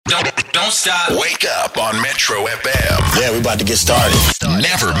stop. Wake up on Metro FM. Yeah, we about to get started.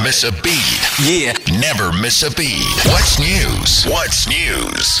 Never miss a beat. Yeah. Never miss a beat. What's news? What's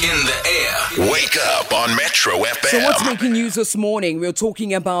news? In the air. Wake up on Metro FM. So what's making news this morning? We were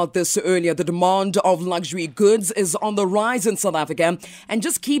talking about this earlier. The demand of luxury goods is on the rise in South Africa and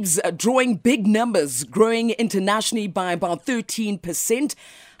just keeps drawing big numbers, growing internationally by about 13%.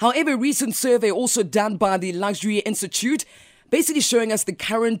 However, a recent survey also done by the Luxury Institute basically showing us the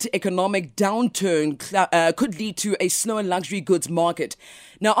current economic downturn could lead to a slower luxury goods market.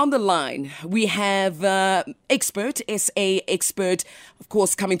 Now, on the line, we have SA expert, of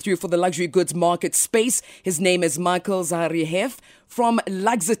course, coming through for the luxury goods market space. His name is Michael Zahariev from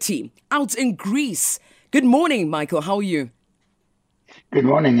Luxity, out in Greece. Good morning, Michael. How are you? Good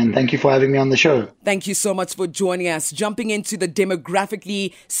morning, and thank you for having me on the show. Thank you so much for joining us. Jumping into the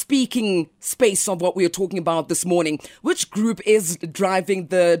demographically speaking space of what we are talking about this morning, which group is driving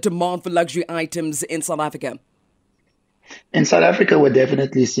the demand for luxury items in South Africa? In South Africa, we're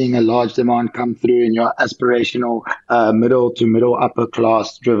definitely seeing a large demand come through in your aspirational middle to middle upper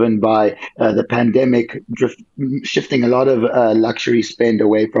class, driven by the pandemic, shifting a lot of luxury spend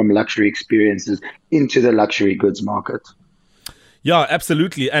away from luxury experiences into the luxury goods market. Yeah,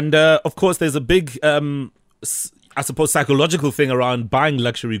 absolutely. And of course, there's a big, I suppose, psychological thing around buying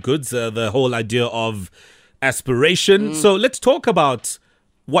luxury goods, the whole idea of aspiration. So let's talk about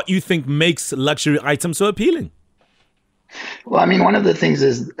what you think makes luxury items so appealing. Well, I mean, one of the things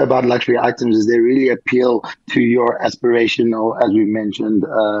is about luxury items is they really appeal to your aspirational, as we mentioned,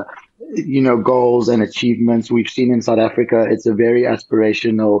 goals and achievements. We've seen in South Africa, it's a very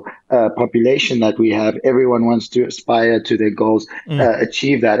aspirational population that we have. Everyone wants to aspire to their goals,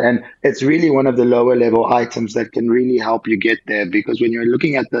 achieve that. And it's really one of the lower level items that can really help you get there, because when you're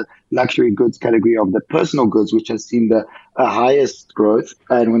looking at the luxury goods category of the personal goods, which has seen the highest growth.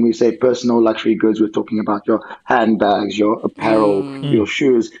 And when we say personal luxury goods, we're talking about your handbags, your apparel, your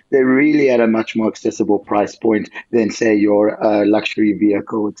shoes. They're really at a much more accessible price point than, say, your luxury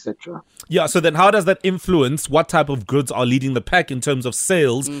vehicle, etc. Yeah, so then how does that influence what type of goods are leading the pack in terms of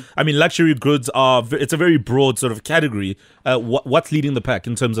sales? I mean, luxury goods it's a very broad sort of category. What's leading the pack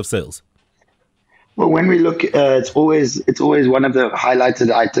in terms of sales? Well, when we look, it's always one of the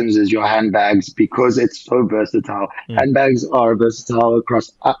highlighted items is your handbags, because it's so versatile. Handbags are versatile across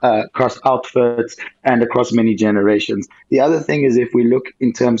outfits and across many generations. The other thing is, if we look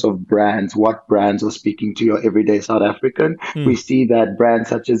in terms of brands, what brands are speaking to your everyday South African, we see that brands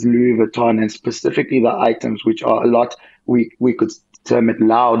such as Louis Vuitton, and specifically the items which are a lot, we could term it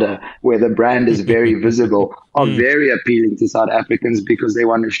louder, where the brand is very visible, are very appealing to South Africans, because they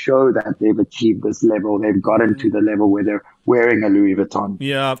want to show that they've achieved this level. They've gotten to the level where they're wearing a Louis Vuitton.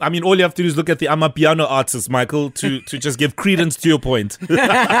 Yeah, I mean, all you have to do is look at the Amapiano artists, Michael, to just give credence to your point.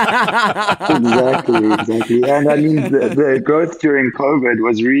 Exactly. And I mean, the growth during COVID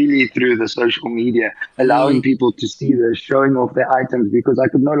was really through the social media, allowing people to see the showing off their items, because I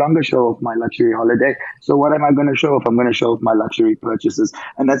could no longer show off my luxury holiday. So what am I going to show off? I'm going to show off my luxury purchases.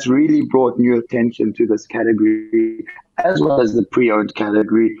 And that's really brought new attention to this category, as well as the pre-owned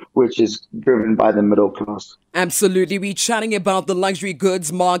category, which is driven by the middle class. Absolutely. We're chatting about the luxury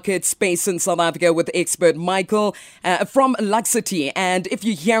goods market space in South Africa with expert Michael from Luxity. And if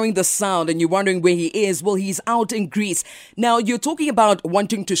you're hearing the sound and you're wondering where he is, well, he's out in Greece. Now, you're talking about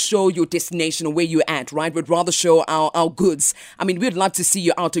wanting to show your destination or where you're at, right? We'd rather show our goods. I mean, we'd love to see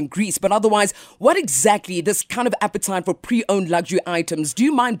you out in Greece. But otherwise, what exactly this kind of appetite for pre-owned luxury items? Do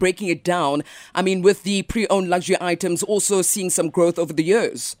you mind breaking it down? I mean, with the pre-owned luxury items also seeing some growth over the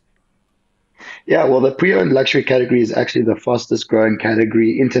years. Yeah, well, the pre-owned luxury category is actually the fastest growing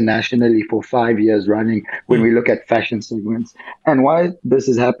category internationally for 5 years running when we look at fashion segments. And why this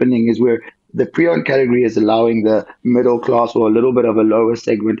is happening is where the pre-owned category is allowing the middle class or a little bit of a lower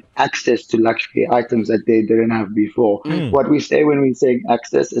segment access to luxury items that they didn't have before. What we say when we say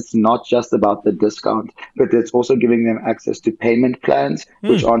access, it's not just about the discount, but it's also giving them access to payment plans,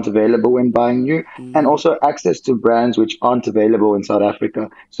 which aren't available when buying new, and also access to brands which aren't available in South Africa.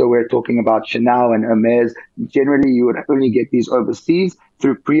 So we're talking about Chanel and Hermes. Generally, you would only get these overseas.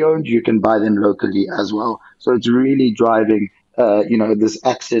 Through pre-owned, you can buy them locally as well. So it's really driving this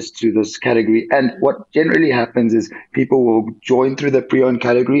access to this category. And what generally happens is people will join through the pre-owned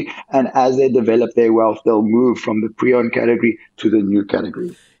category, and as they develop their wealth, they'll move from the pre-owned category to the new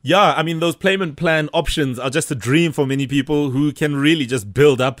category. Yeah, I mean, those payment plan options are just a dream for many people who can really just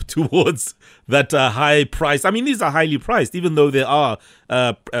build up towards that high price. I mean, these are highly priced, even though they are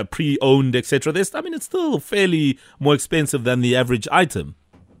pre-owned, etc. It's still fairly more expensive than the average item.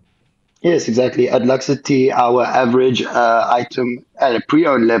 Yes, exactly. At Luxity, our average item at a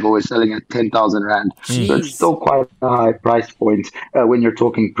pre-owned level is selling at 10,000 Rand. So it's Jeez. still quite a high price point when you're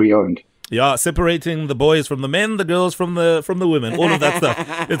talking pre-owned. Yeah, separating the boys from the men, the girls from the women, all of that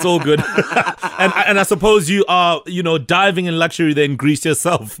stuff. It's all good. and I suppose you are, diving in luxury then Greece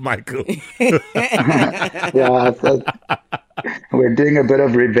yourself, Michael. Yeah, we're doing a bit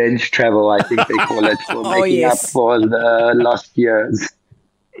of revenge travel, I think they call it, for Oh, making up yes. for the lost years.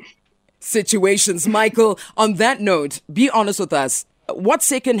 Situations. Michael, on that note, be honest with us. What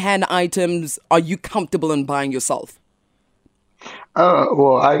second-hand items are you comfortable in buying yourself?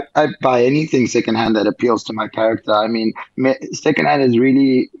 Well, I buy anything secondhand that appeals to my character. I mean, secondhand is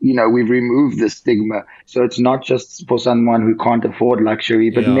really, we've removed the stigma. So it's not just for someone who can't afford luxury,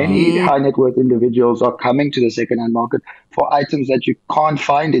 but Yeah. many high net worth individuals are coming to the secondhand market for items that you can't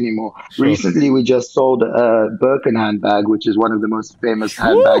find anymore. Sure. Recently, we just sold a Birkin handbag, which is one of the most famous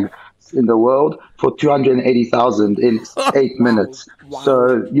handbags in the world, for 280,000 in 8 minutes. Wow.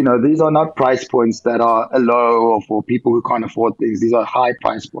 So, these are not price points that are low or for people who can't afford things. These are high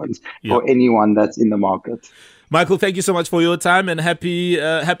price points for anyone that's in the market. Michael, thank you so much for your time and happy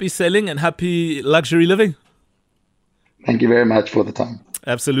selling and happy luxury living. Thank you very much for the time.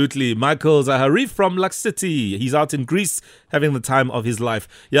 Absolutely. Michael Zahariev from Luxity. He's out in Greece having the time of his life.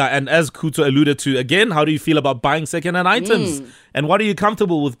 Yeah, and as Kuto alluded to, again, how do you feel about buying second-hand items? And what are you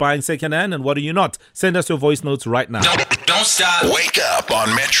comfortable with buying second-hand and what are you not? Send us your voice notes right now. Don't stop. Wake up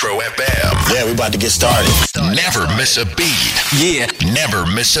on Metro FM. Yeah, we're about to get started. Never miss a beat. Yeah. Never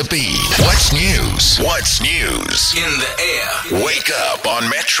miss a beat. What's news? What's news? In the air. Wake up on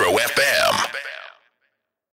Metro FM.